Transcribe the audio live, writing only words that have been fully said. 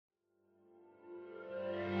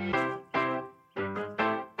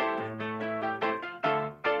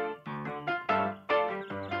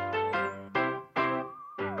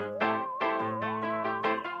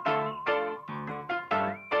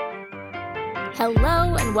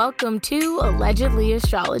Hello and welcome to Allegedly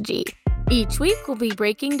Astrology. Each week we'll be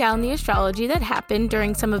breaking down the astrology that happened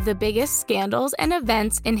during some of the biggest scandals and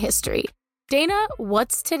events in history. Dana,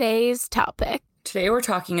 what's today's topic? Today we're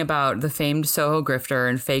talking about the famed Soho grifter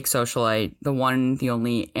and fake socialite, the one, the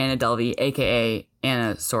only Anna Delvey, aka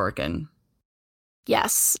Anna Sorokin.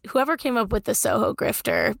 Yes, whoever came up with the Soho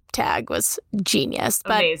grifter tag was genius.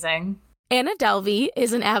 But amazing. Anna Delvey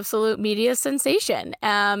is an absolute media sensation.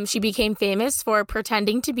 She became famous for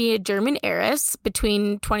pretending to be a German heiress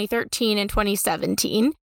between 2013 and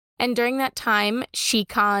 2017. And during that time, she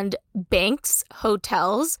conned banks,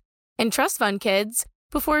 hotels, and trust fund kids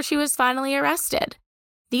before she was finally arrested.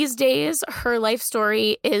 These days, her life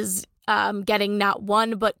story is getting not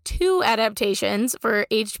one, but two adaptations for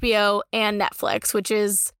HBO and Netflix, which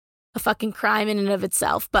is a fucking crime in and of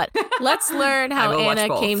itself. But let's learn how Anna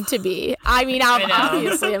came to be. I mean,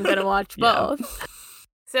 obviously I'm going to watch both.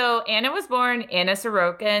 So Anna was born Anna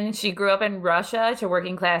Sorokin. She grew up in Russia to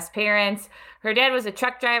working class parents. Her dad was a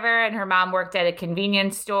truck driver and her mom worked at a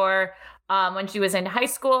convenience store. When she was in high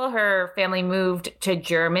school, her family moved to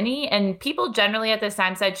Germany, and people generally at this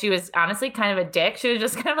time said she was honestly kind of a dick. She was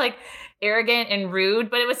just kind of like arrogant and rude,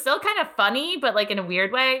 but it was still kind of funny, but like in a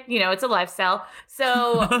weird way. You know, it's a lifestyle.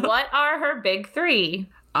 So what are her big three?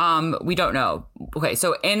 We don't know. Okay,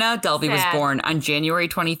 so Anna Delvey was born on January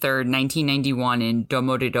 23rd, 1991 in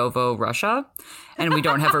Domodedovo, Russia. And we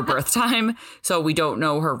don't have her birth time, so we don't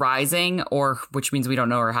know her rising, which means we don't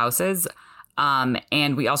know her houses.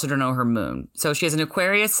 And we also don't know her moon. So she has an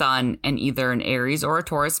Aquarius sun and either an Aries or a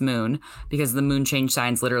Taurus moon, because the moon changed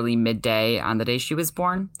signs literally midday on the day she was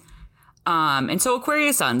born. And so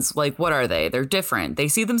Aquarius suns, like, what are they? They're different. They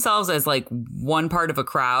see themselves as like one part of a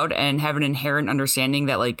crowd and have an inherent understanding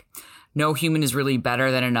that like no human is really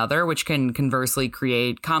better than another, which can conversely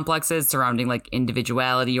create complexes surrounding like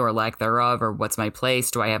individuality or lack thereof, or what's my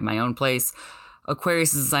place? Do I have my own place?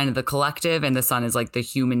 Aquarius is a sign of the collective, and the sun is like the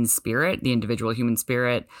human spirit, the individual human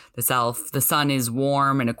spirit, the self. The sun is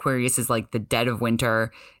warm, and Aquarius is like the dead of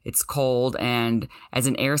winter. It's cold, and as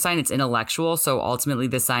an air sign, it's intellectual. So ultimately,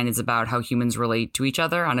 this sign is about how humans relate to each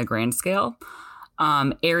other on a grand scale.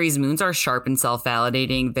 Aries moons are sharp and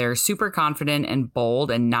self-validating. They're super confident and bold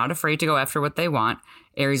and not afraid to go after what they want.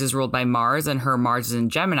 Aries is ruled by Mars, and her Mars is in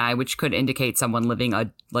Gemini, which could indicate someone living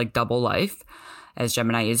a like double life, as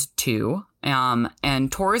Gemini is too.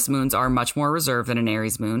 And Taurus moons are much more reserved than an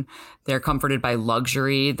Aries moon. They're comforted by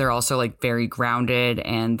luxury. They're also like very grounded,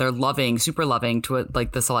 and they're loving, super loving to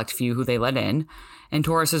like the select few who they let in. And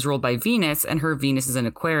Taurus is ruled by Venus, and her Venus is in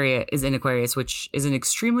Aquarius, which is an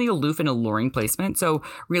extremely aloof and alluring placement. So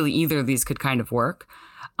really either of these could kind of work.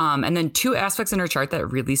 And then two aspects in her chart that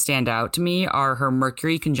really stand out to me are her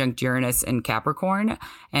Mercury conjunct Uranus in Capricorn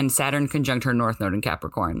and Saturn conjunct her North Node in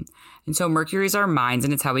Capricorn. And so Mercury is our minds,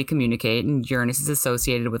 and it's how we communicate, and Uranus is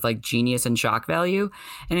associated with like genius and shock value.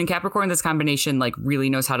 And in Capricorn, this combination like really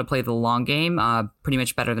knows how to play the long game, pretty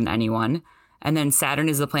much better than anyone. And then Saturn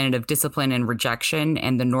is the planet of discipline and rejection,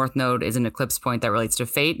 and the North Node is an eclipse point that relates to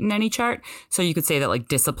fate in any chart. So you could say that like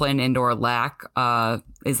discipline and or lack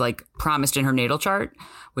is like promised in her natal chart,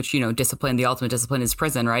 which, you know, discipline, the ultimate discipline is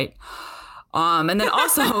prison, right? And then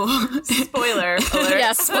also spoiler alert.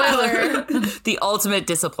 Yeah, spoiler. The ultimate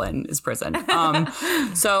discipline is prison.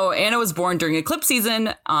 So Anna was born during eclipse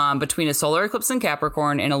season between a solar eclipse in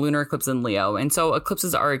Capricorn and a lunar eclipse in Leo. And so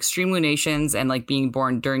eclipses are extreme lunations, and like being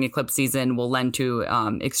born during eclipse season will lend to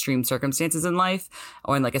extreme circumstances in life,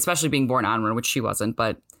 and like especially being born on one, which she wasn't,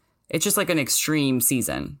 but it's just like an extreme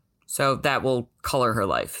season. So that will color her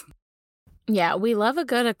life. Yeah, we love a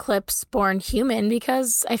good eclipse-born human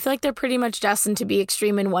because I feel like they're pretty much destined to be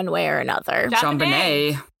extreme in one way or another. Jean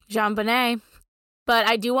Bonnet. But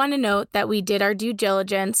I do want to note that we did our due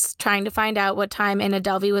diligence trying to find out what time Anna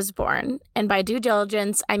Delvey was born. And by due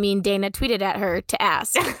diligence, I mean Dana tweeted at her to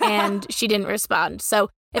ask, and she didn't respond. So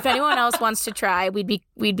if anyone else wants to try, we'd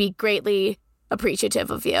be greatly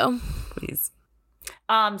appreciative of you. Please.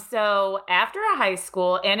 So after high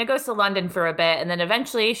school, Anna goes to London for a bit, and then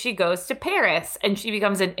eventually she goes to Paris, and she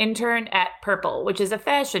becomes an intern at Purple, which is a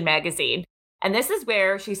fashion magazine. And this is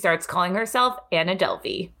where she starts calling herself Anna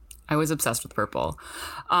Delvey. I was obsessed with Purple.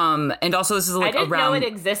 And also this is like I didn't know it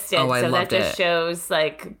existed, so that just shows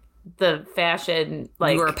like the fashion,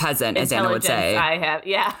 like, you were a peasant, as Anna would say. I have,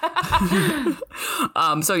 yeah.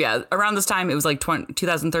 So yeah, around this time, it was like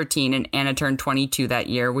 2013, and Anna turned 22 that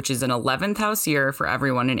year, which is an 11th house year for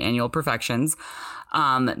everyone in Annual Perfections.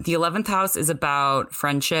 The 11th house is about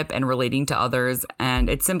friendship and relating to others, and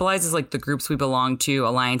it symbolizes like the groups we belong to,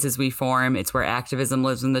 alliances we form. It's where activism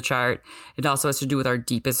lives in the chart. It also has to do with our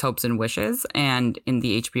deepest hopes and wishes. And in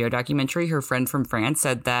the HBO documentary, her friend from France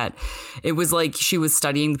said that it was like she was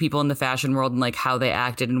studying the people in the fashion world and like how they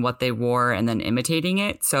acted and what they wore and then imitating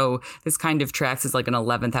it. So this kind of tracks as like an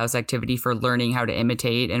 11th house activity for learning how to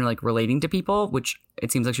imitate and like relating to people, which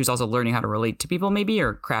it seems like she was also learning how to relate to people maybe,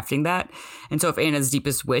 or crafting that. And so if Anna's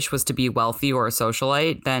deepest wish was to be wealthy or a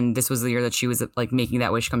socialite, then this was the year that she was like making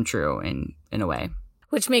that wish come true in a way.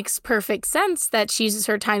 Which makes perfect sense that she uses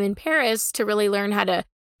her time in Paris to really learn how to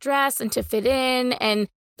dress and to fit in. And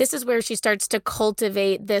this is where she starts to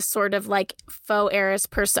cultivate this sort of like faux heiress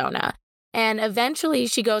persona. And eventually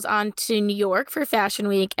she goes on to New York for Fashion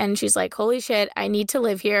Week, and she's like, holy shit, I need to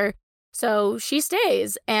live here. So she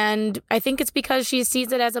stays. And I think it's because she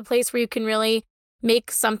sees it as a place where you can really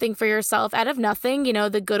make something for yourself out of nothing, you know,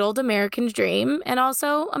 the good old American dream. And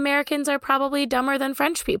also, Americans are probably dumber than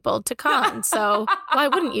French people to con. So why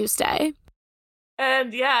wouldn't you stay?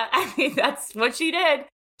 And yeah, I mean, that's what she did.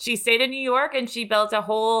 She stayed in New York and she built a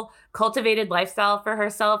whole cultivated lifestyle for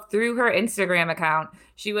herself through her Instagram account.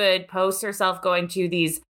 She would post herself going to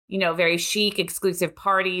these, you know, very chic, exclusive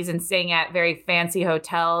parties and staying at very fancy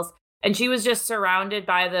hotels. And she was just surrounded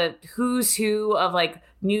by the who's who of like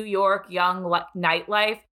New York young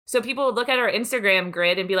nightlife. So people would look at her Instagram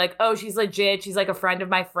grid and be like, oh, she's legit. She's like a friend of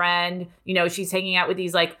my friend. You know, she's hanging out with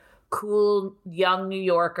these like cool young New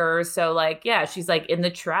Yorkers. So like, yeah, she's like in the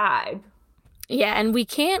tribe. Yeah. And we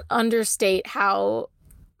can't understate how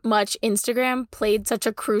much Instagram played such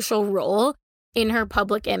a crucial role in her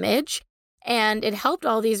public image. And it helped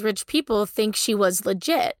all these rich people think she was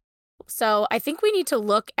legit. So I think we need to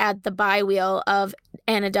look at the buy wheel of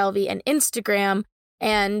Anna Delvey and Instagram.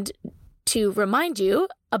 And to remind you,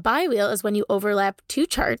 a buy wheel is when you overlap two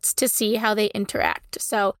charts to see how they interact.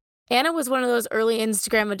 So Anna was one of those early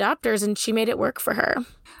Instagram adopters, and she made it work for her.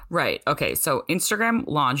 Right. Okay. So Instagram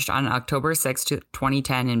launched on October 6th,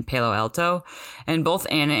 2010 in Palo Alto. And both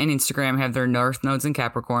Anna and Instagram have their north nodes in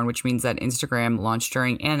Capricorn, which means that Instagram launched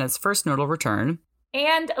during Anna's first nodal return.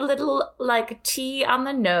 And a little like T on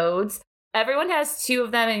the nodes. Everyone has two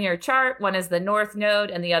of them in your chart. One is the north node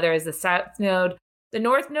and the other is the south node. The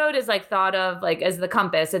north node is like thought of like as the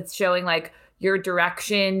compass. It's showing like your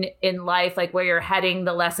direction in life, like where you're heading,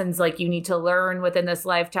 the lessons like you need to learn within this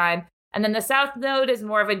lifetime. And then the south node is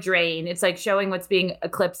more of a drain. It's like showing what's being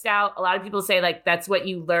eclipsed out. A lot of people say like that's what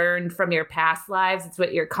you learned from your past lives. It's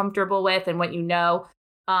what you're comfortable with and what you know.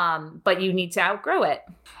 But you need to outgrow it.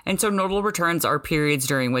 And so nodal returns are periods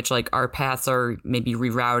during which like our paths are maybe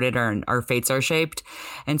rerouted or our fates are shaped.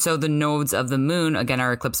 And so the nodes of the moon, again,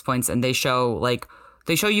 are eclipse points, and they show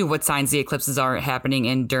you what signs the eclipses are happening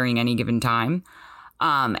in during any given time.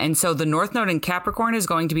 And so the North Node in Capricorn is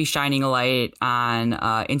going to be shining a light on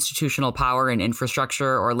institutional power and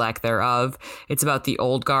infrastructure or lack thereof. It's about the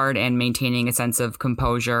old guard and maintaining a sense of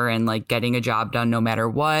composure and like getting a job done no matter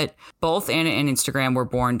what. Both Anna and Instagram were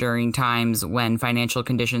born during times when financial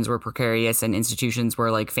conditions were precarious and institutions were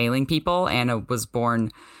like failing people. Anna was born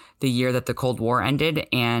the year that the Cold War ended,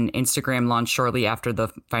 and Instagram launched shortly after the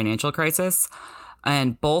financial crisis.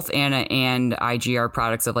 And both Anna and IG are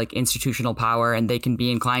products of like institutional power, and they can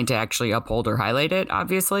be inclined to actually uphold or highlight it,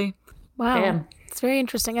 obviously. Wow. Damn. It's very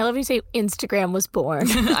interesting. I love when you say Instagram was born.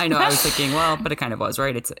 I know. I was thinking, well, but it kind of was,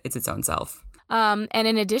 right? It's its own self. And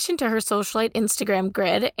in addition to her socialite Instagram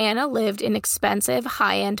grid, Anna lived in expensive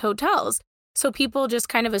high-end hotels. So people just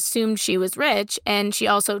kind of assumed she was rich. And she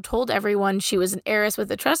also told everyone she was an heiress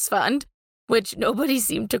with a trust fund, which nobody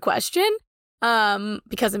seemed to question.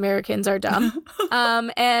 Because Americans are dumb.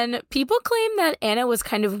 And people claim that Anna was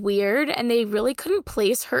kind of weird and they really couldn't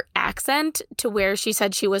place her accent to where she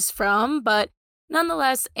said she was from. But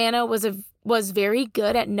nonetheless, Anna was very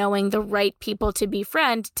good at knowing the right people to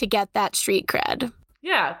befriend to get that street cred.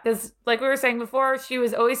 Yeah, because like we were saying before, she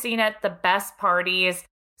was always seen at the best parties.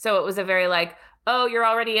 So it was a very like, oh, you're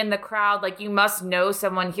already in the crowd. Like you must know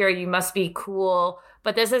someone here. You must be cool.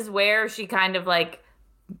 But this is where she kind of like,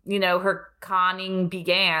 you know, her conning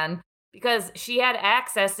began, because she had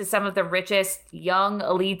access to some of the richest young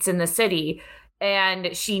elites in the city.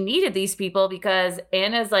 And she needed these people because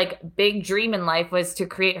Anna's like big dream in life was to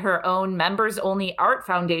create her own members only art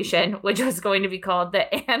foundation, which was going to be called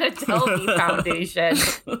the Anna Delvey Foundation.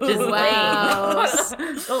 Just wow.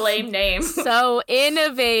 lame. A lame name. So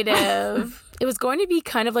innovative. It was going to be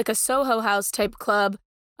kind of like a Soho House type club,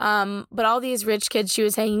 but all these rich kids she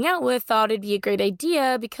was hanging out with thought it'd be a great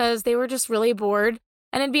idea because they were just really bored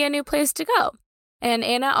and it'd be a new place to go. And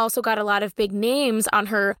Anna also got a lot of big names on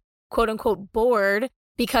her quote-unquote board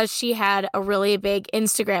because she had a really big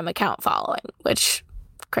Instagram account following, which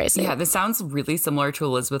crazy. Yeah, this sounds really similar to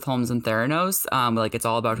Elizabeth Holmes and Theranos. Like it's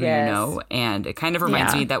all about who you know. And it kind of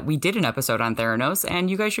reminds me that we did an episode on Theranos and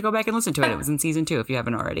you guys should go back and listen to it. It was in season 2 if you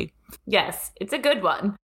haven't already. Yes, it's a good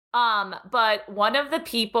one. But one of the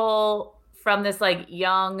people from this like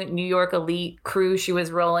young New York elite crew she was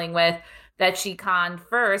rolling with that she conned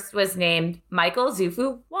first was named Michael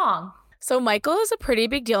Zufu Wong. So Michael is a pretty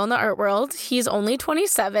big deal in the art world. He's only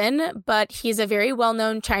 27, but he's a very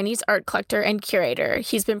well-known Chinese art collector and curator.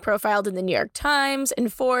 He's been profiled in the New York Times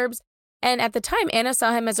and Forbes. And at the time, Anna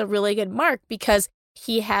saw him as a really good mark because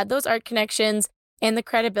he had those art connections and the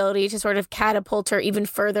credibility to sort of catapult her even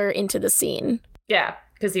further into the scene. Yeah,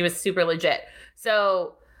 because he was super legit.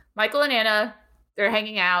 So Michael and Anna, they're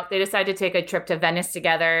hanging out. They decide to take a trip to Venice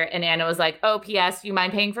together. And Anna was like, oh, P.S., you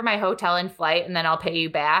mind paying for my hotel and flight and then I'll pay you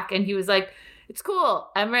back? And he was like, it's cool.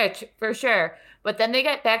 I'm rich, for sure. But then they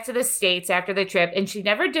get back to the States after the trip and she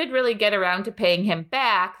never did really get around to paying him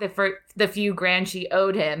back the few grand she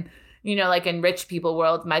owed him. You know, like in rich people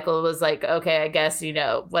world, Michael was like, okay, I guess, you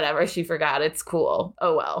know, whatever. She forgot. It's cool.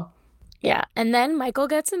 Oh, well. Yeah. And then Michael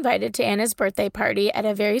gets invited to Anna's birthday party at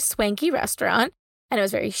a very swanky restaurant. And it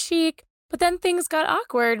was very chic. But then things got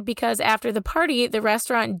awkward because after the party, the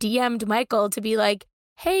restaurant DM'd Michael to be like,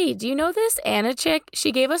 hey, do you know this Anna chick?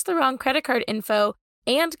 She gave us the wrong credit card info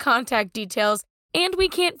and contact details, and we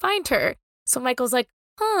can't find her. So Michael's like,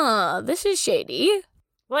 this is shady.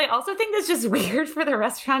 Well, I also think that's just weird for the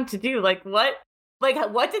restaurant to do. Like, what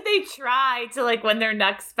did they try to, like, when their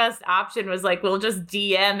next best option was like, we'll just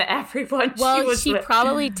DM everyone she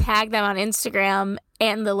probably tagged them on Instagram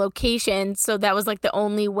and the location, so that was like the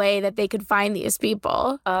only way that they could find these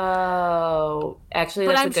people. Oh, actually,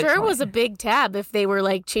 but that's I'm sure it was a big tab if they were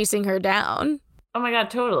like chasing her down. Oh my God,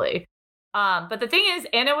 totally. But the thing is,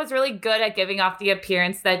 Anna was really good at giving off the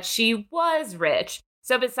appearance that she was rich.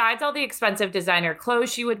 So besides all the expensive designer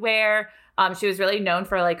clothes she would wear, she was really known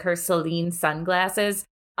for like her Celine sunglasses.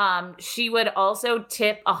 She would also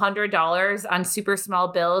tip $100 on super small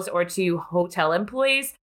bills or to hotel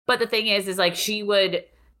employees. But the thing is like she would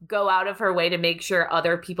go out of her way to make sure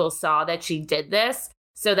other people saw that she did this.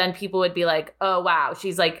 So then people would be like, oh, wow,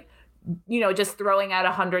 she's like, you know, just throwing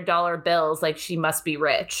out $100 bills. Like she must be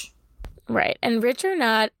rich. Right. And rich or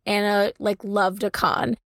not, Anna like loved a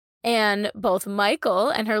con. And both Michael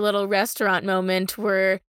and her little restaurant moment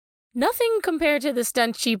were nothing compared to the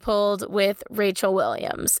stunt she pulled with Rachel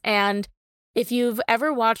Williams. And if you've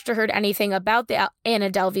ever watched or heard anything about the Anna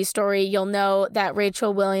Delvey story, you'll know that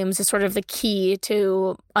Rachel Williams is sort of the key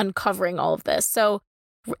to uncovering all of this. So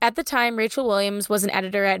at the time, Rachel Williams was an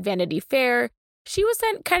editor at Vanity Fair. She was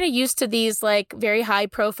then kind of used to these like very high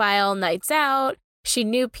profile nights out. She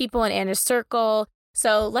knew people in Anna's circle.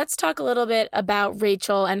 So let's talk a little bit about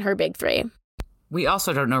Rachel and her big three. We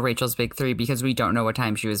also don't know Rachel's big three because we don't know what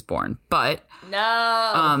time she was born. But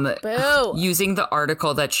no, using the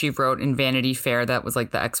article that she wrote in Vanity Fair that was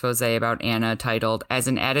like the expose about Anna titled, as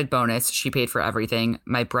an added bonus, she paid for everything.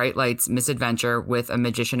 My Bright Lights Misadventure with a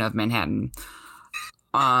Magician of Manhattan.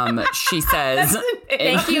 She says,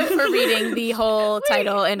 thank you for reading the whole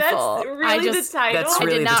title in full. Really the title? That's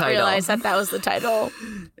really I did not the title. realize that was the title.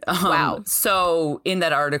 Wow. So in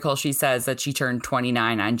that article, she says that she turned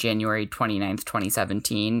 29 on January 29th,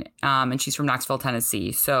 2017. And she's from Knoxville,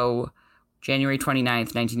 Tennessee. So January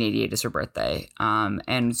 29th, 1988 is her birthday.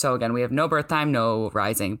 And so again, we have no birth time, no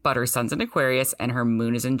rising, but her sun's in Aquarius and her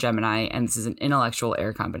moon is in Gemini. And this is an intellectual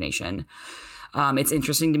air combination. It's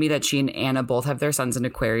interesting to me that she and Anna both have their suns in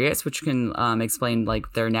Aquarius, which can explain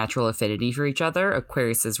like their natural affinity for each other.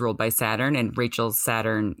 Aquarius is ruled by Saturn, and Rachel's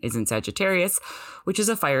Saturn is in Sagittarius, which is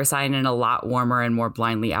a fire sign and a lot warmer and more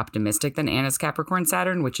blindly optimistic than Anna's Capricorn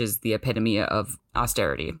Saturn, which is the epitome of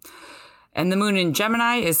austerity. And the moon in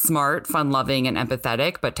Gemini is smart, fun-loving, and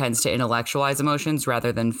empathetic, but tends to intellectualize emotions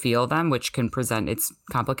rather than feel them, which can present its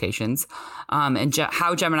complications. And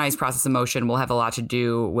how Geminis process emotion will have a lot to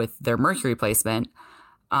do with their Mercury placement.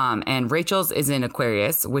 And Rachel's is in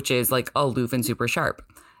Aquarius, which is like aloof and super sharp.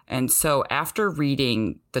 And so after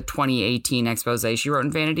reading the 2018 expose she wrote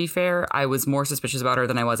in Vanity Fair, I was more suspicious about her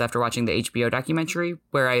than I was after watching the HBO documentary,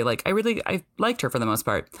 where I liked her for the most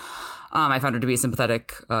part. I found her to be a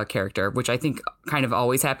sympathetic character, which I think kind of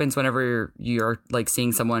always happens whenever you're like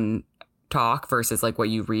seeing someone talk versus like what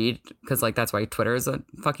you read, because like that's why Twitter is a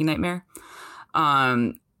fucking nightmare.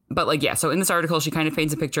 But like, yeah, so in this article, she kind of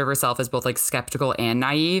paints a picture of herself as both like skeptical and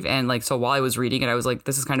naive. And like, so while I was reading it, I was like,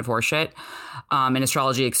 this is kind of horseshit. And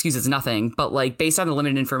astrology excuses nothing. But like, based on the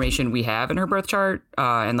limited information we have in her birth chart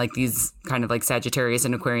and like these kind of like Sagittarius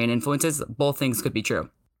and Aquarian influences, both things could be true.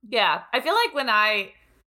 Yeah. I feel like when I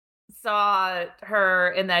saw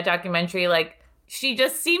her in that documentary, like, she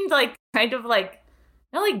just seemed like kind of like,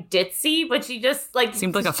 not like ditzy, but she just like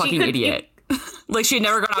seemed like a fucking idiot. Like she had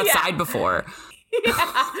never gone outside before.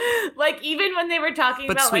 Yeah. Like even when they were talking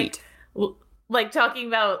but about sweet. like talking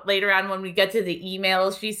about later on when we get to the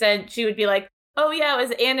emails she sent, she would be like, oh yeah, it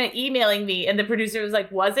was Anna emailing me. And the producer was like,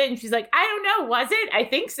 was it? And she's like, I don't know. Was it? I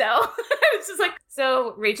think so. It's just like,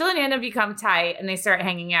 so Rachel and Anna become tight and they start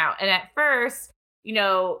hanging out. And at first, you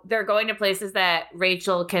know, they're going to places that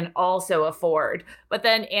Rachel can also afford. But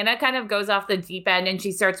then Anna kind of goes off the deep end and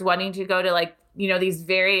she starts wanting to go to like, you know, these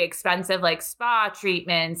very expensive like spa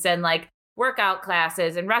treatments and like workout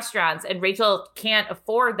classes and restaurants. And Rachel can't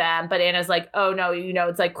afford them. But Anna's like, oh no, you know,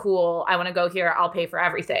 it's like, cool. I want to go here. I'll pay for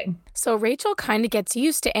everything. So Rachel kind of gets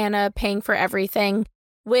used to Anna paying for everything,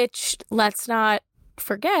 which, let's not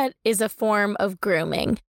forget, is a form of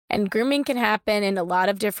grooming. And grooming can happen in a lot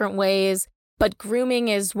of different ways. But grooming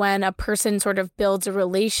is when a person sort of builds a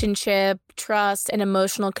relationship, trust, and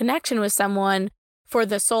emotional connection with someone for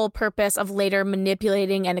the sole purpose of later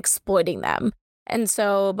manipulating and exploiting them. And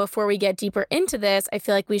so before we get deeper into this, I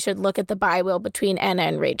feel like we should look at the bi-wheel between Anna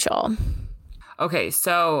and Rachel. Okay,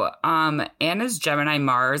 so Anna's Gemini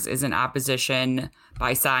Mars is in opposition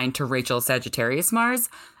by sign to Rachel's Sagittarius Mars.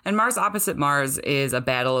 And Mars opposite Mars is a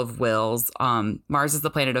battle of wills. Mars is the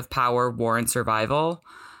planet of power, war, and survival.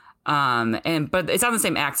 But it's on the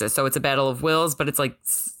same axis, so it's a battle of wills, but it's like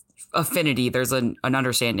affinity. There's an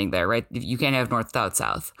understanding there, right? You can't have north without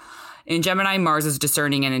south. In Gemini, Mars is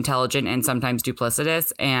discerning and intelligent and sometimes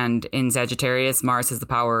duplicitous. And in Sagittarius, Mars has the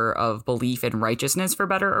power of belief and righteousness, for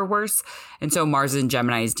better or worse. And so Mars in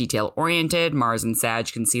Gemini is detail oriented. Mars in Sag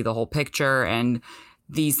can see the whole picture, and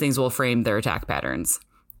these things will frame their attack patterns.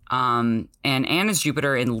 And Anna's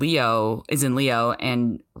Jupiter is in Leo,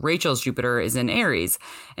 and Rachel's Jupiter is in Aries.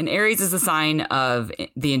 And Aries is the sign of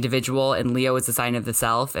the individual, and Leo is the sign of the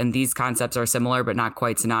self. And these concepts are similar, but not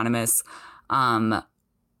quite synonymous.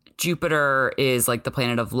 Jupiter is like the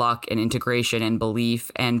planet of luck and integration and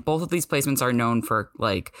belief. And both of these placements are known for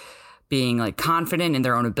like being like confident in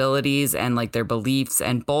their own abilities and like their beliefs.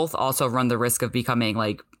 And both also run the risk of becoming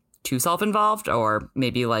like too self-involved or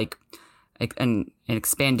maybe like an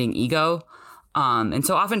expanding ego. And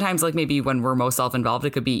so oftentimes, like maybe when we're most self-involved,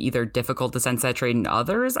 it could be either difficult to sense that trait in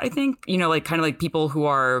others, I think, you know, like kind of like people who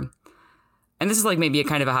are, and this is like maybe a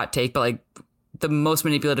kind of a hot take, but like the most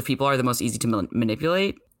manipulative people are the most easy to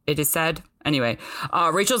manipulate. It is said. Anyway,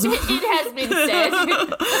 Rachel's... It has been said.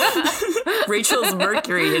 Rachel's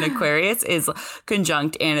Mercury in Aquarius is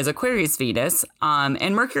conjunct Anna's Aquarius Venus.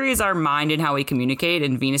 And Mercury is our mind and how we communicate,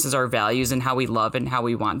 and Venus is our values and how we love and how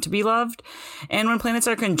we want to be loved. And when planets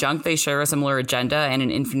are conjunct, they share a similar agenda and an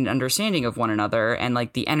infinite understanding of one another, and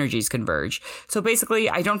like the energies converge. So basically,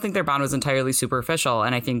 I don't think their bond was entirely superficial,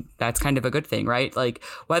 and I think that's kind of a good thing, right? Like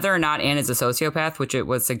whether or not Anna's a sociopath, which it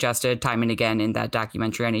was suggested time and again in that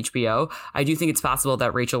documentary on HBO, I do think it's possible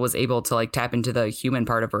that Rachel was able to like tap into the human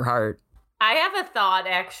part of her heart. I have a thought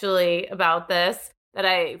actually about this that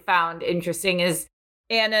I found interesting is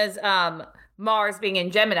Anna's Mars being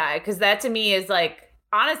in Gemini, because that to me is like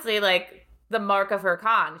honestly like the mark of her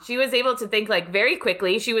con. She was able to think like very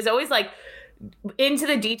quickly. She was always like into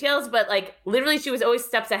the details, but like literally she was always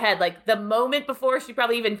steps ahead. Like the moment before she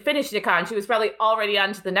probably even finished a con, she was probably already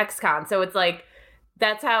on to the next con. So it's like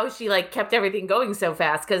that's how she like kept everything going so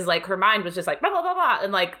fast, because like her mind was just like blah blah blah blah,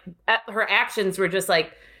 and like her actions were just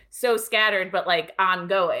like so scattered but like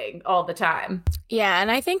ongoing all the time. Yeah, and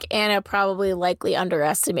I think Anna probably likely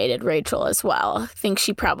underestimated Rachel as well. I think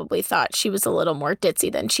she probably thought she was a little more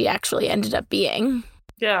ditzy than she actually ended up being.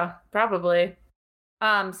 Yeah, probably.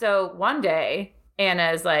 So one day Anna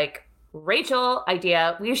is like, Rachel,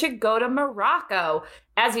 idea, we should go to Morocco.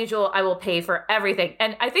 As usual, I will pay for everything.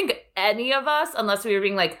 And I think any of us, unless we were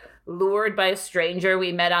being like lured by a stranger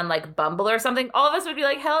we met on like Bumble or something, all of us would be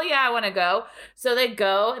like, hell yeah, I want to go. So they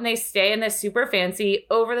go and they stay in this super fancy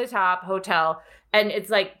over the top hotel. And it's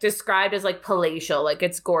like described as like palatial, like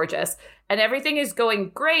it's gorgeous. And everything is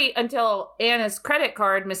going great until Anna's credit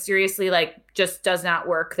card mysteriously like just does not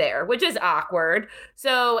work there, which is awkward.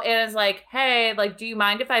 So Anna's like, hey, like, do you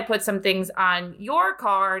mind if I put some things on your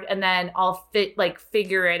card and then I'll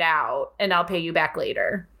figure it out and I'll pay you back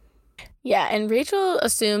later? Yeah, and Rachel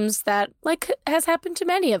assumes that, like has happened to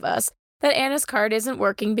many of us, that Anna's card isn't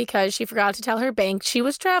working because she forgot to tell her bank she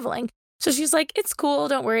was traveling. So she's like, it's cool,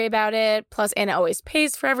 don't worry about it. Plus, Anna always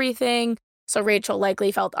pays for everything. So Rachel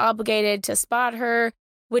likely felt obligated to spot her,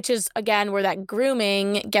 which is, again, where that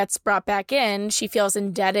grooming gets brought back in. She feels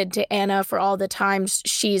indebted to Anna for all the times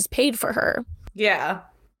she's paid for her. Yeah.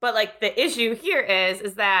 But, like, the issue here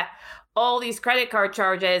is that all these credit card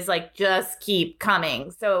charges, like, just keep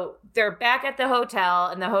coming. So they're back at the hotel,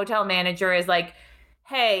 and the hotel manager is like,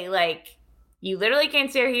 hey, like, you literally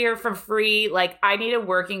can't stay here for free. Like, I need a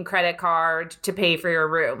working credit card to pay for your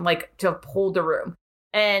room, like, to hold the room.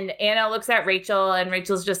 And Anna looks at Rachel, and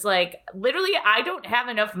Rachel's just like, literally, I don't have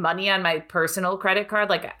enough money on my personal credit card.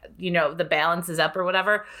 Like, you know, the balance is up or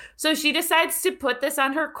whatever. So she decides to put this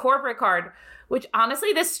on her corporate card, which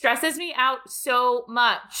honestly, this stresses me out so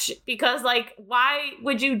much because, like, why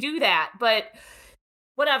would you do that? But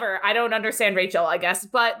whatever. I don't understand Rachel, I guess.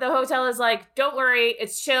 But the hotel is like, don't worry,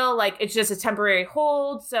 it's chill. Like, it's just a temporary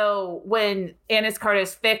hold. So when Anna's card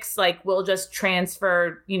is fixed, like, we'll just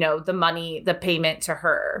transfer, you know, the money, the payment to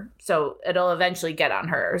her. So it'll eventually get on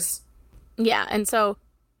hers. Yeah. And so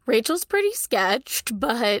Rachel's pretty sketched,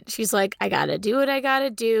 but she's like, I gotta do what I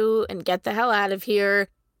gotta do and get the hell out of here.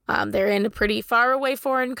 They're in a pretty far away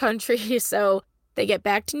foreign country. So they get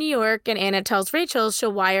back to New York, and Anna tells Rachel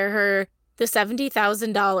she'll wire her the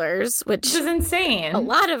 $70,000, which is insane.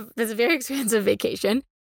 It's a very expensive vacation,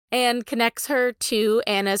 and connects her to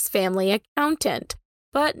Anna's family accountant.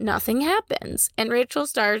 But nothing happens, and Rachel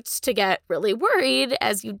starts to get really worried,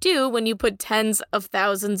 as you do when you put tens of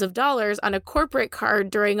thousands of dollars on a corporate card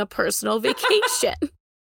during a personal vacation.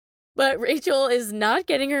 But Rachel is not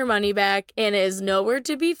getting her money back and is nowhere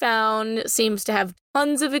to be found, seems to have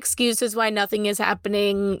tons of excuses why nothing is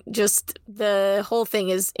happening. Just the whole thing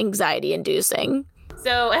is anxiety-inducing.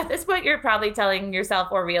 So at this point, you're probably telling yourself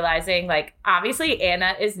or realizing, like, obviously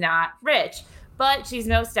Anna is not rich, but she's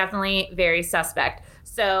most definitely very suspect.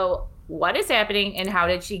 So what is happening, and how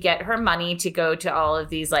did she get her money to go to all of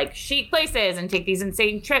these, like, chic places and take these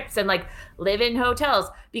insane trips and, like, live in hotels?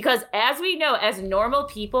 Because as we know, as normal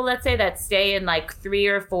people, let's say, that stay in, like, 3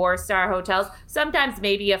 or 4 star hotels, sometimes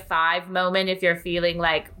maybe a 5 moment if you're feeling,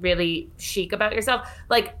 like, really chic about yourself.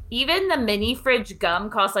 Like, even the mini fridge gum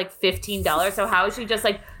costs, like, $15. So how is she just,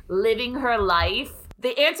 like, living her life?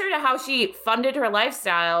 The answer to how she funded her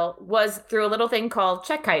lifestyle was through a little thing called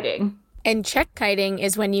check kiting. And check kiting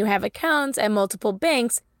is when you have accounts at multiple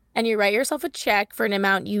banks and you write yourself a check for an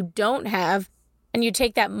amount you don't have, and you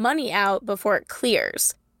take that money out before it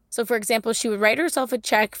clears. So, for example, she would write herself a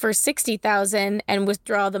check for $60,000 and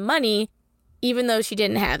withdraw the money, even though she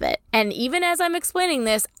didn't have it. And even as I'm explaining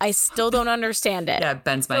this, I still don't understand it. Yeah, it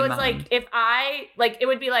bends my mind. So it's like, if I, like, it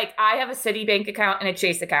would be like, I have a Citibank account and a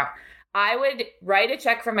Chase account. I would write a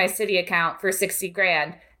check from my Citi account for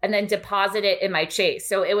 $60,000 and then deposit it in my Chase.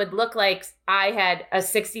 So it would look like I had a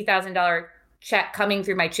 $60,000 check coming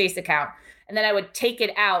through my Chase account. And then I would take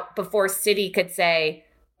it out before Citi could say,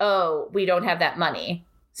 oh, we don't have that money.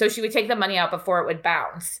 So she would take the money out before it would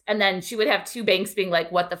bounce. And then she would have 2 banks being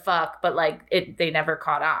like, what the fuck? But, like, they never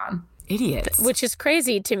caught on. Idiots. Which is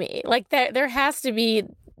crazy to me. Like, there has to be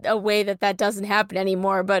a way that doesn't happen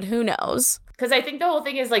anymore, but who knows? Because I think the whole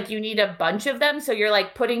thing is, like, you need a bunch of them. So you're,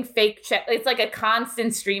 like, putting fake checks. It's like a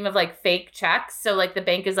constant stream of, like, fake checks. So, like, the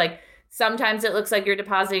bank is like, sometimes it looks like you're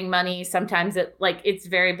depositing money. Sometimes it's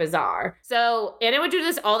very bizarre. So Anna would do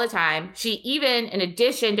this all the time. She even, in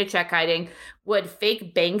addition to check kiting, would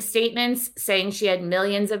fake bank statements saying she had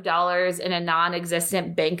millions of dollars in a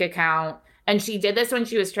non-existent bank account. And she did this when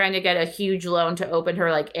she was trying to get a huge loan to open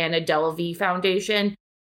her, like, Anna Delvey Foundation.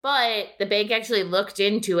 But the bank actually looked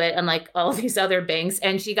into it, unlike all these other banks,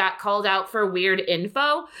 and she got called out for weird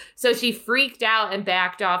info. So she freaked out and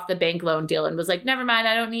backed off the bank loan deal and was like, never mind,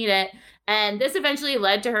 I don't need it. And this eventually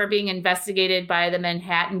led to her being investigated by the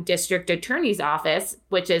Manhattan District Attorney's Office,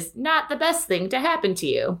 which is not the best thing to happen to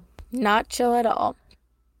you. Not chill at all.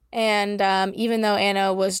 And even though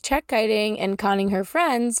Anna was check kiting and conning her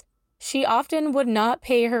friends, she often would not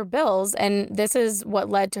pay her bills, and this is what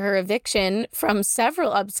led to her eviction from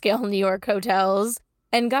several upscale New York hotels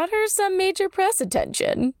and got her some major press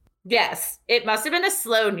attention. Yes, it must have been a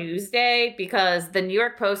slow news day because the New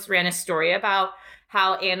York Post ran a story about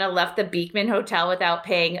how Anna left the Beekman Hotel without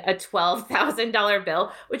paying a $12,000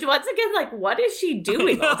 bill, which, once again, like, what is she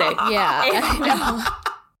doing all day? Yeah, I know.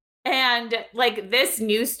 And, like, this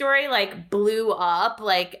news story, like, blew up.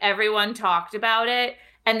 Like, everyone talked about it.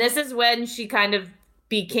 And this is when she kind of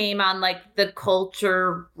became on like the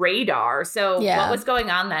culture radar. So what was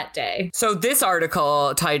going on that day? So this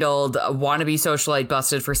article titled "Wannabe Socialite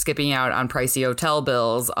Busted for Skipping Out on Pricey Hotel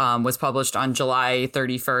Bills" was published on July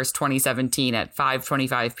 31st, 2017 at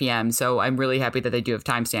 5:25 p.m. So I'm really happy that they do have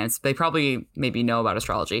timestamps. They probably maybe know about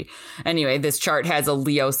astrology. Anyway, this chart has a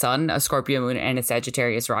Leo sun, a Scorpio moon, and a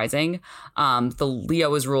Sagittarius rising. The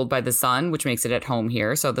Leo is ruled by the sun, which makes it at home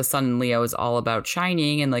here. So the sun in Leo is all about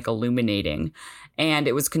shining and like illuminating. And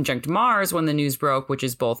it was conjunct Mars when the news broke, which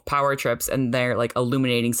is both power trips and they're like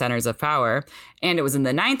illuminating centers of power. And it was in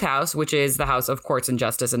the 9th house, which is the house of courts and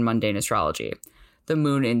justice and mundane astrology. The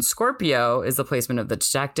moon in Scorpio is the placement of the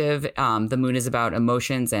detective. The moon is about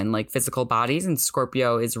emotions and like physical bodies, and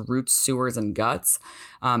Scorpio is roots, sewers, and guts.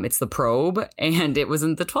 It's the probe, and it was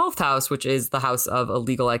in the 12th house, which is the house of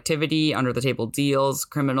illegal activity, under the table deals,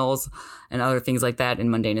 criminals, and other things like that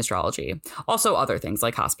in mundane astrology. Also other things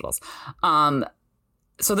like hospitals.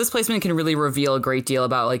 So this placement can really reveal a great deal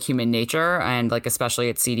about like human nature and like especially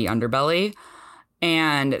its seedy underbelly.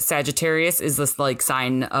 And Sagittarius is this like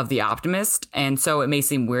sign of the optimist. And so it may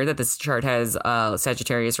seem weird that this chart has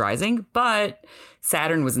Sagittarius rising, but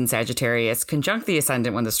Saturn was in Sagittarius conjunct the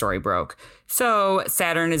ascendant when the story broke. So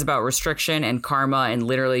Saturn is about restriction and karma and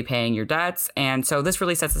literally paying your debts. And so this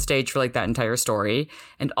really sets the stage for like that entire story.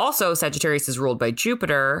 And also Sagittarius is ruled by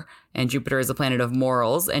Jupiter, and Jupiter is a planet of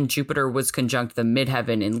morals. And Jupiter was conjunct the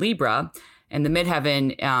midheaven in Libra. And the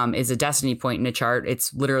midheaven is a destiny point in a chart.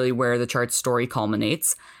 It's literally where the chart's story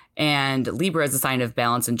culminates. And Libra is a sign of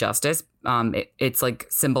balance and justice. It's like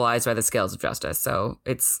symbolized by the scales of justice. So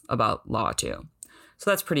it's about law too. So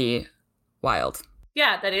that's pretty wild.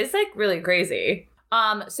 Yeah, that is like really crazy.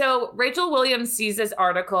 So Rachel Williams sees this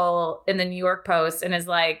article in the New York Post and is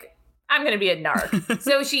like, I'm going to be a narc.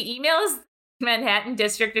 So she emails Manhattan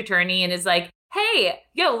District Attorney and is like, hey,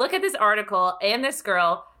 yo, look at this article and this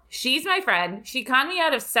girl. She's my friend. She conned me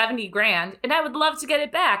out of $70,000 and I would love to get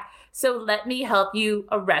it back. So let me help you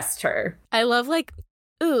arrest her. I love like,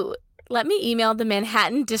 ooh, let me email the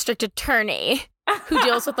Manhattan District Attorney who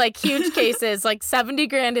deals with like huge cases. Like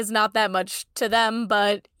 $70,000 is not that much to them,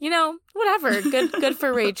 but you know, whatever. Good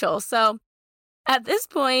for Rachel. So at this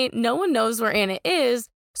point, no one knows where Anna is.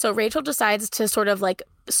 So Rachel decides to sort of like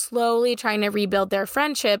slowly trying to rebuild their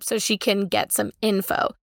friendship so she can get some info.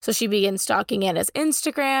 So she begins stalking Anna's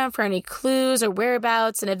Instagram for any clues or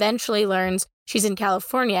whereabouts and eventually learns she's in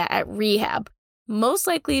California at rehab. Most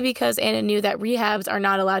likely because Anna knew that rehabs are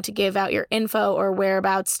not allowed to give out your info or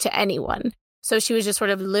whereabouts to anyone. So she was just sort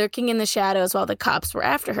of lurking in the shadows while the cops were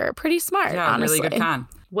after her. Pretty smart, honestly. Really good con.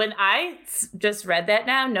 When I just read that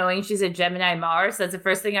now, knowing she's a Gemini Mars, that's the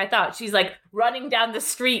first thing I thought. She's like running down the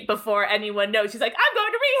street before anyone knows. She's like, I'm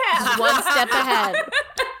going to rehab. One step ahead.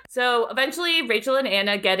 So eventually, Rachel and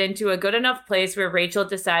Anna get into a good enough place where Rachel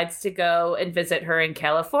decides to go and visit her in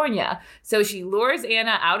California. So she lures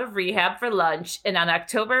Anna out of rehab for lunch. And on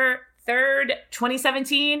October 3rd,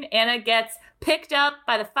 2017, Anna gets picked up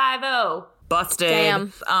by the 5-0. Busted.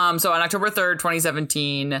 Damn. So on October 3rd,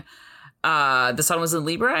 2017, the sun was in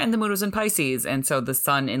Libra and the moon was in Pisces. And so the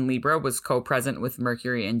sun in Libra was co-present with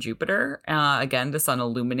Mercury and Jupiter. Again, the sun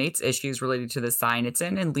illuminates issues related to the sign it's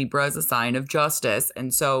in, and Libra is a sign of justice.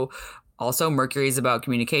 And so also Mercury is about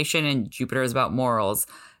communication and Jupiter is about morals.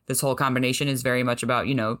 This whole combination is very much about,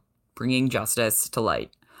 you know, bringing justice to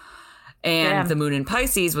light. And the moon in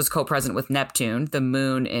Pisces was co-present with Neptune. The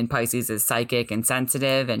moon in Pisces is psychic and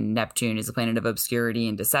sensitive, and Neptune is a planet of obscurity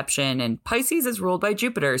and deception. And Pisces is ruled by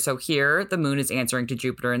Jupiter. So here, the moon is answering to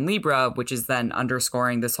Jupiter in Libra, which is then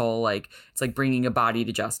underscoring this whole, like, it's like bringing a body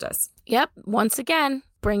to justice. Yep. Once again,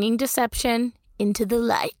 bringing deception into the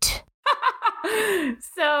light.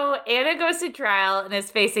 So Anna goes to trial and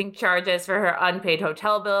is facing charges for her unpaid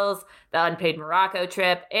hotel bills, the unpaid Morocco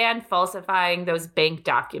trip, and falsifying those bank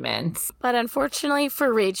documents. But unfortunately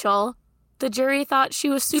for Rachel, the jury thought she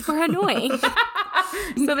was super annoying.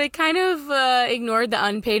 So they kind of ignored the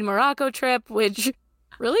unpaid Morocco trip, which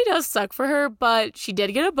really does suck for her, but she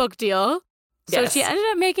did get a book deal. So she ended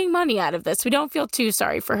up making money out of this. We don't feel too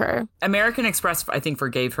sorry for her. American Express, I think,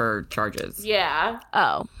 forgave her charges. Yeah.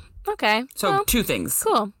 Oh, okay. So well, two things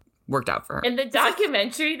worked out for her. In the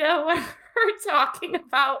documentary, though, her talking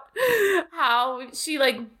about how she,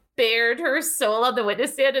 like, bared her soul on the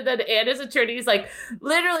witness stand, and then Anna's attorney is like,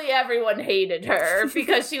 literally everyone hated her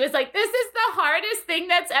because she was like, this is the hardest thing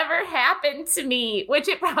that's ever happened to me, which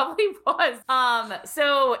it probably was.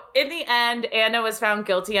 So in the end, Anna was found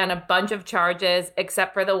guilty on a bunch of charges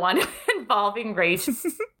except for the one involving race.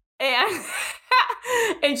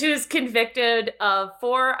 And she was convicted of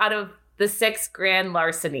 4 out of the 6 grand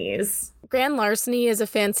larcenies. Grand larceny is a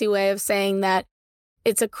fancy way of saying that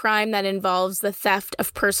it's a crime that involves the theft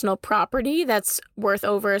of personal property that's worth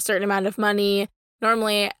over a certain amount of money.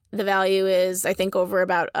 Normally, the value is, I think, over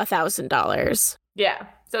about $1,000. Yeah.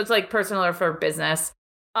 So it's like personal or for business.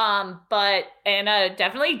 But Anna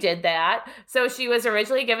definitely did that. So she was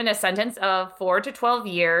originally given a sentence of 4 to 12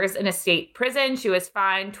 years in a state prison. She was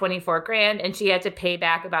fined $24,000 and she had to pay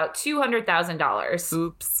back about $200,000.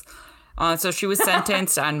 Oops. So she was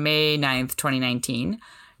sentenced on May 9th, 2019.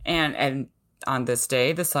 And on this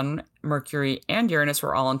day, the sun, Mercury, and Uranus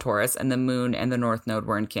were all in Taurus, and the moon and the North Node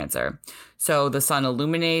were in Cancer. So the sun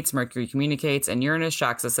illuminates, Mercury communicates, and Uranus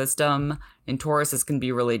shocks the system. In Taurus, this can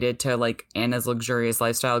be related to like Anna's luxurious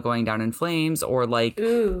lifestyle going down in flames, or like,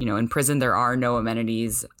 in prison, there are no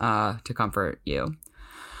amenities to comfort you.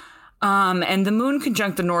 And the moon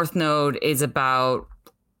conjunct the North Node is about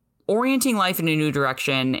orienting life in a new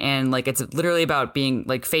direction, and like it's literally about being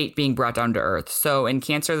like fate being brought down to earth. So in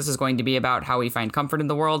Cancer, this is going to be about how we find comfort in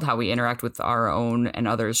the world, how we interact with our own and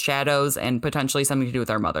others' shadows, and potentially something to do with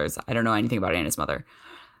our mothers. I don't know anything about Anna's mother,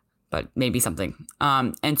 but maybe something.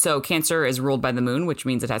 And so Cancer is ruled by the moon, which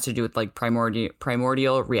means it has to do with like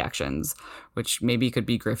primordial reactions, which maybe could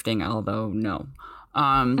be grifting, although no.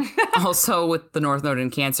 Also with the North Node in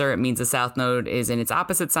Cancer, it means the South Node is in its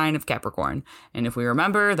opposite sign of Capricorn. And if we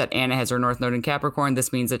remember that Anna has her North Node in Capricorn,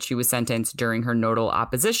 this means that she was sentenced during her nodal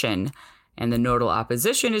opposition. And the nodal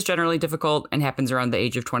opposition is generally difficult and happens around the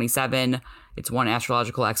age of 27. It's one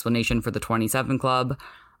astrological explanation for the 27 Club.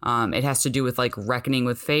 It has to do with like reckoning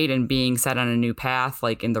with fate and being set on a new path,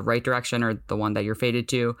 like in the right direction or the one that you're fated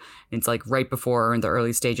to. It's like right before or in the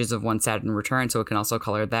early stages of one Saturn return, so it can also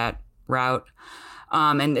color that route.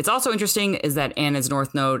 And it's also interesting is that Anna's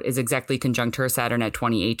North Node is exactly conjunct her Saturn at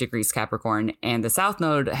 28 degrees Capricorn, and the South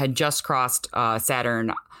Node had just crossed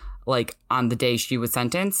Saturn like on the day she was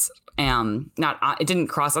sentenced. It didn't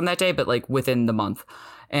cross on that day, but like within the month,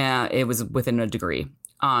 it was within a degree.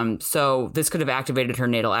 So this could have activated her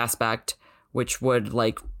natal aspect, which would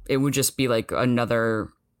it would just be like another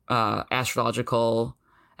astrological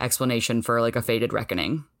explanation for like a fated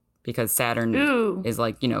reckoning, because Saturn is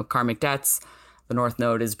like, karmic debts. The North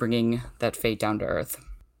Node is bringing that fate down to earth.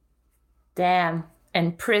 Damn.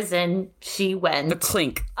 And prison she went. The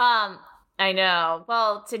clink. I know.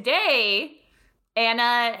 Well, today,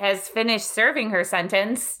 Anna has finished serving her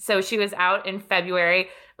sentence. So she was out in February,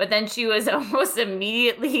 but then she was almost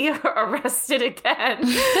immediately arrested again.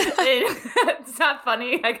 It's not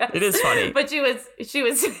funny, I guess. It is funny. But she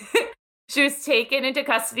was taken into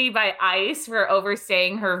custody by ICE for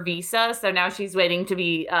overstaying her visa. So now she's waiting to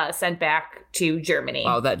be sent back to Germany.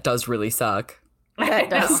 Wow, that does really suck. That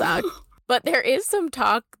does suck. But there is some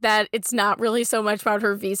talk that it's not really so much about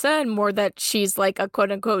her visa and more that she's like a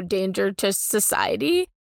quote unquote danger to society.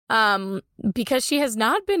 Because she has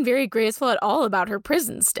not been very graceful at all about her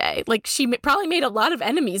prison stay. Like she probably made a lot of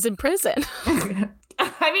enemies in prison.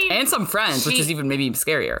 I mean, and some friends, which is even maybe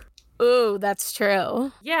scarier. Ooh, that's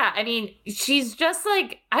true. Yeah, I mean, she's just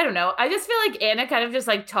like, I don't know. I just feel like Anna kind of just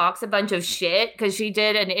like talks a bunch of shit because she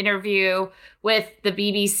did an interview with the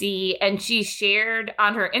BBC and she shared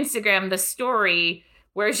on her Instagram the story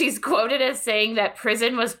where she's quoted as saying that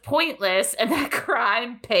prison was pointless and that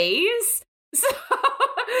crime pays.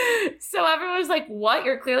 So everyone's like, what?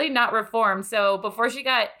 You're clearly not reformed. So before she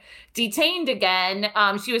got detained again,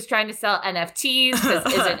 she was trying to sell NFTs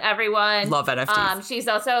because isn't everyone? Love NFTs. She's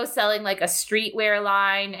also selling like a streetwear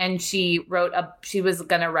line, and she was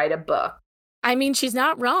going to write a book. I mean, she's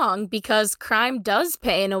not wrong because crime does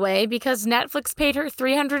pay in a way because Netflix paid her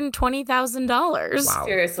 $320,000 wow.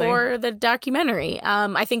 Seriously. For the documentary.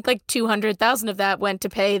 I think like $200,000 of that went to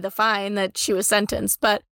pay the fine that she was sentenced.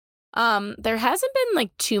 But there hasn't been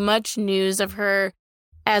like too much news of her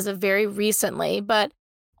as of very recently. But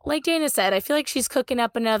like Dana said, I feel like she's cooking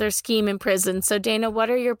up another scheme in prison. So Dana, what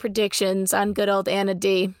are your predictions on good old Anna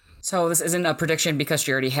D? So this isn't a prediction because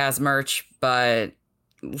she already has merch, but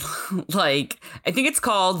like I think it's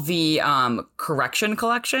called the Correction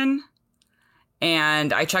Collection.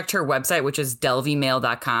 And I checked her website, which is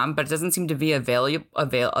delvymail.com, but it doesn't seem to be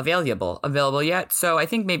available yet. So I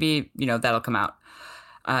think maybe, that'll come out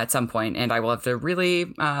at some point, and I will have to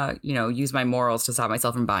really, use my morals to stop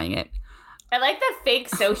myself from buying it. I like the fake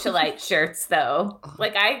socialite shirts, though.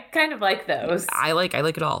 Like, I kind of like those. I like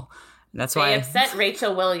it all. That's why they upset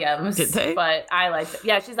Rachel Williams. Did they? But I liked it.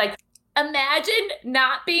 Yeah, she's like, imagine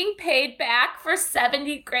not being paid back for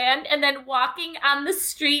 $70,000 and then walking on the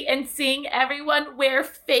street and seeing everyone wear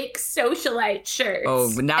fake socialite shirts.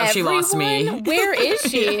 Oh, now she lost me. Where is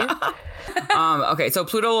she? Yeah. Okay, so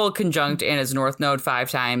Pluto will conjunct Anna's north node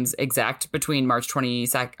 5 times exact between March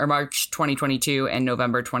 2022 and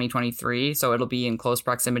November 2023. So it'll be in close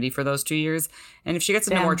proximity for those 2 years. And if she gets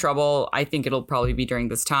into more trouble, I think it'll probably be during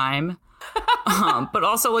this time. But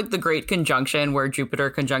also, like, the great conjunction where Jupiter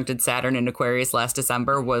conjuncted Saturn in Aquarius last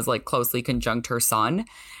December was, like, closely conjunct her sun.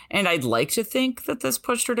 And I'd like to think that this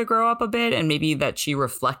pushed her to grow up a bit and maybe that she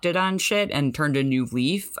reflected on shit and turned a new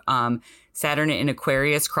leaf. Saturn in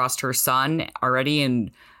Aquarius crossed her sun already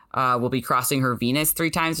and will be crossing her Venus 3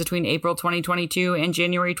 times between April 2022 and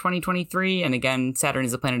January 2023. And again, Saturn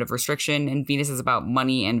is a planet of restriction and Venus is about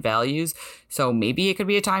money and values. So maybe it could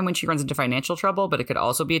be a time when she runs into financial trouble, but it could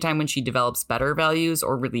also be a time when she develops better values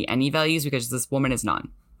or really any values because this woman is none.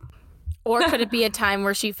 Or could it be a time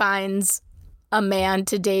where she finds a man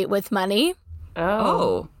to date with money?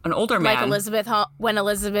 Oh, an older man. Like when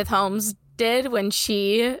Elizabeth Holmes did when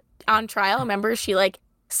she, on trial, remember she like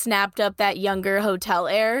snapped up that younger hotel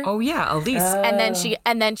heir. Oh yeah, Elise.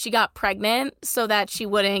 And then she got pregnant so that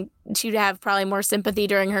she'd have probably more sympathy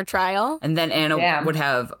during her trial. And then Anna would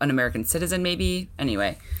have an American citizen maybe.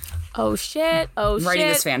 Anyway. Oh shit. I'm writing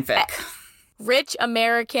this fanfic. Rich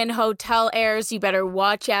American hotel heirs, you better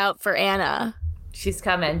watch out for Anna. She's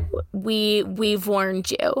coming. We've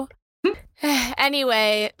warned you.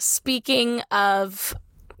 Anyway, speaking of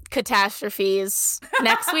catastrophes,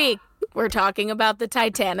 next week we're talking about the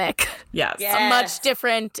Titanic. Yes. A much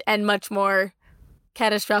different and much more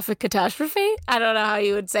catastrophic catastrophe. I don't know how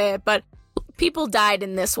you would say it, but people died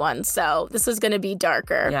in this one, so this is going to be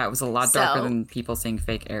darker. Yeah, it was a lot darker than people seeing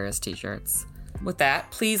fake Eris t-shirts. With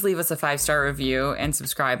that, please leave us a 5-star review and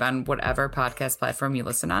subscribe on whatever podcast platform you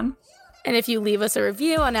listen on. And if you leave us a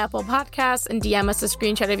review on Apple Podcasts and DM us a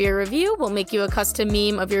screenshot of your review, we'll make you a custom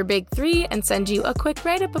meme of your big 3 and send you a quick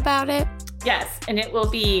write-up about it. Yes, and it will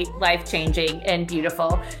be life-changing and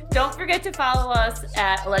beautiful. Don't forget to follow us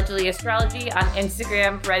at Allegedly Astrology on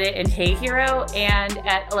Instagram, Reddit, and Hey Hero, and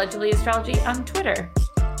at Allegedly Astrology on Twitter.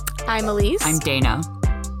 I'm Elise. I'm Dana.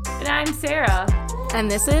 And I'm Sarah. And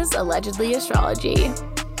this is Allegedly Astrology.